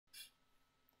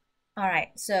All right,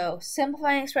 so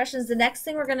simplifying expressions, the next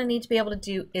thing we're going to need to be able to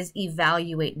do is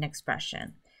evaluate an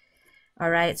expression. All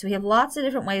right, so we have lots of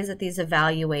different ways that these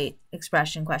evaluate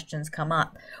expression questions come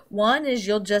up. One is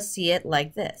you'll just see it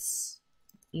like this.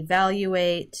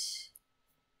 Evaluate,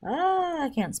 I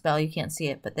can't spell, you can't see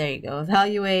it, but there you go.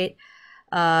 Evaluate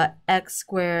x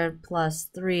squared plus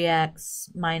 3x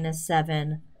minus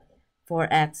 7 for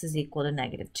x is equal to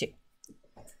negative 2.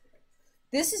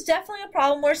 This is definitely a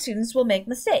problem where students will make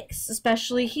mistakes,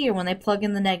 especially here when they plug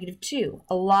in the negative 2.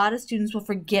 A lot of students will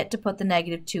forget to put the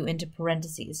negative 2 into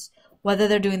parentheses, whether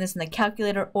they're doing this in the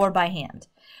calculator or by hand.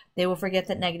 They will forget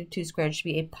that negative 2 squared should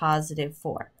be a positive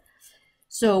 4.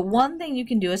 So one thing you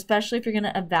can do, especially if you're going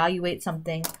to evaluate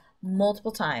something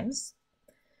multiple times,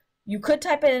 you could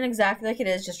type it in exactly like it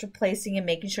is, just replacing and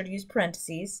making sure to use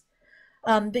parentheses.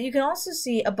 But you can also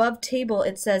see above table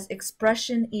it says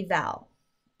expression eval.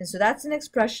 And so that's an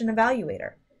expression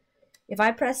evaluator. If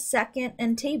I press second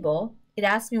and table, it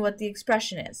asks me what the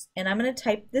expression is. And I'm going to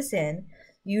type this in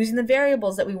using the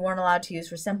variables that we weren't allowed to use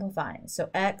for simplifying.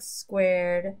 So x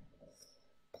squared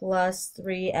plus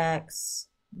 3x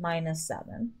minus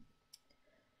 7.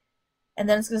 And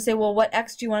then it's going to say, well, what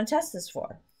x do you want to test this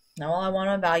for? No, I want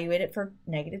to evaluate it for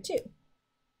negative 2.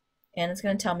 And it's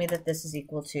going to tell me that this is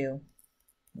equal to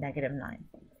negative 9.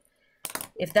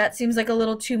 If that seems like a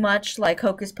little too much, like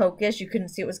hocus pocus, you couldn't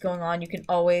see what was going on, you can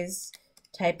always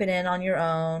type it in on your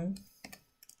own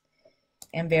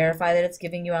and verify that it's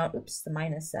giving you out, oops, the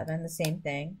minus 7, the same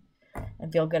thing,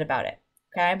 and feel good about it.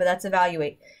 Okay, but that's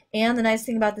evaluate. And the nice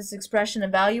thing about this expression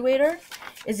evaluator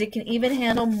is it can even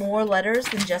handle more letters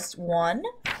than just one.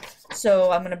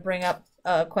 So I'm going to bring up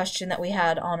a question that we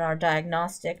had on our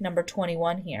diagnostic, number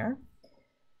 21 here.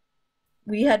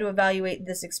 We had to evaluate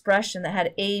this expression that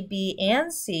had A, B,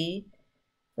 and C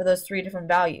for those 3 different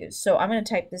values. So I'm going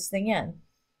to type this thing in.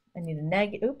 I need a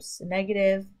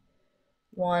negative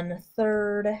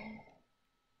 1/3.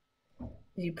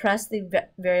 If you press the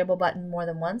variable button more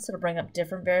than once, it'll bring up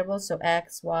different variables. So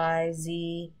X, Y,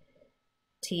 Z,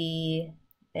 T,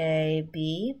 A,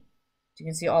 B. So you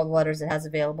can see all the letters it has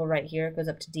available right here. It goes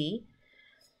up to D.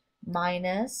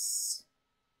 Minus,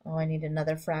 oh, I need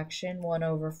another fraction,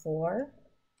 1/4.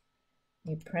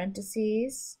 Need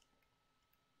parentheses.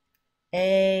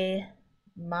 A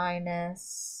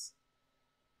minus,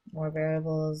 more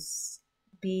variables,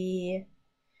 B.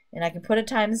 And I can put a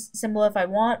times symbol if I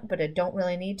want, but I don't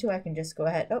really need to. I can just go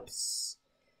ahead, oops,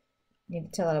 need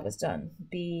to tell that it was done.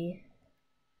 B,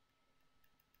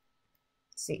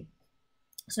 C.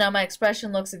 So now my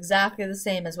expression looks exactly the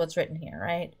same as what's written here,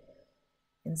 right?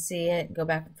 You can see it, go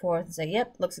back and forth and say,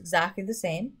 yep, looks exactly the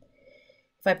same.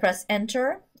 If I press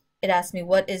enter, it asks me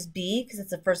what is B, because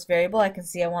it's the first variable. I can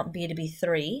see I want B to be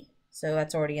 3, so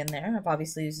that's already in there. I've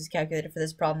obviously used this calculator for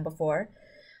this problem before.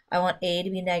 I want A to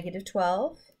be negative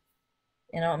 12,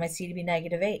 and I want my C to be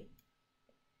negative 8.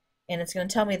 And it's going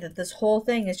to tell me that this whole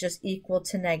thing is just equal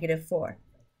to negative 4.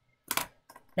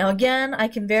 Now again, I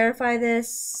can verify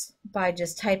this by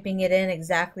just typing it in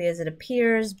exactly as it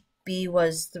appears. B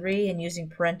was 3 and using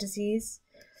parentheses,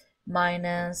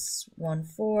 minus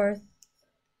 1/4.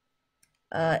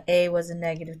 A was a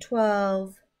negative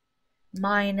 12,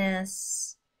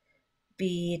 minus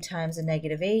B times a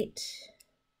negative 8,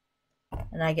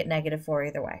 and I get negative 4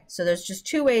 either way. So there's just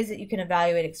 2 ways that you can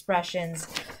evaluate expressions.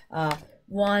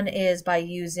 One is by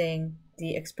using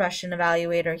the expression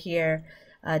evaluator here.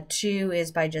 2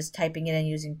 is by just typing it in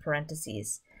using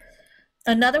parentheses.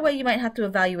 Another way you might have to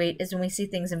evaluate is when we see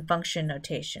things in function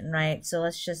notation, right? So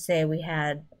let's just say we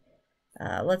had,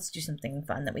 let's do something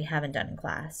fun that we haven't done in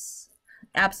class.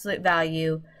 Absolute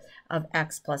value of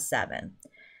x plus 7.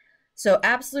 So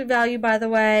absolute value, by the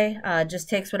way, just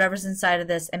takes whatever's inside of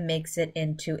this and makes it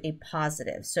into a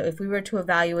positive. So if we were to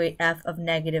evaluate f of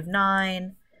negative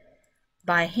 9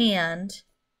 by hand,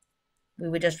 we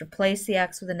would just replace the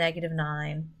x with a negative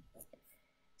 9.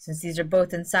 Since these are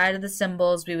both inside of the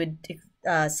symbols, we would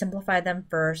simplify them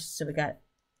first. So we got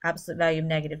absolute value of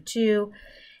negative 2.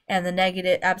 And the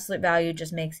negative absolute value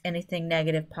just makes anything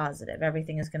negative positive.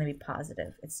 Everything is going to be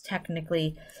positive. It's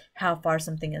technically how far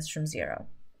something is from 0.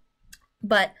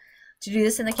 But to do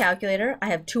this in the calculator, I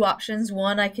have 2 options.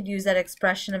 One, I could use that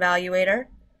expression evaluator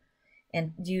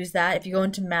and use that. If you go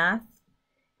into math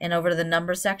and over to the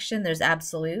number section, there's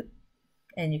absolute.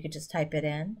 And you could just type it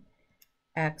in,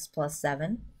 x plus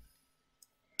 7,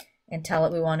 and tell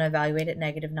it we want to evaluate at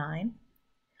negative 9.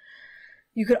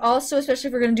 You could also, especially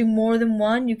if we're going to do more than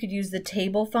one, you could use the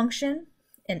table function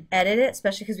and edit it,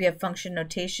 especially because we have function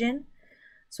notation.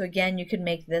 So again, you could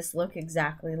make this look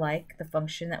exactly like the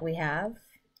function that we have,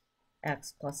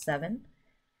 x plus 7.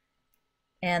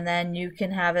 And then you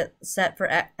can have it set for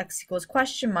x equals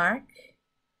question mark,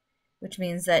 which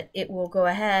means that it will go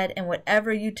ahead and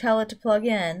whatever you tell it to plug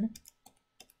in,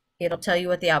 it'll tell you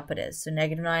what the output is. So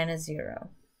 -9 is 0.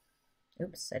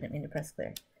 Oops, I didn't mean to press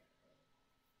clear.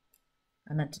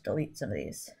 I meant to delete some of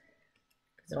these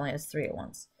because it only has 3 at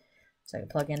once. So I could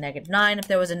plug in -9. If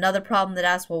there was another problem that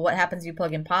asked, well, what happens if you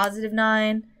plug in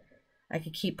 +9? I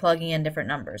could keep plugging in different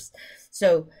numbers.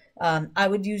 So I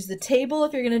would use the table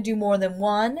if you're going to do more than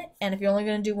one. And if you're only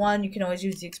going to do one, you can always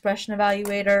use the expression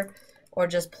evaluator or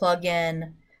just plug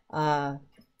in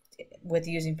with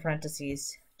using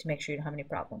parentheses to make sure you don't have any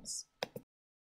problems.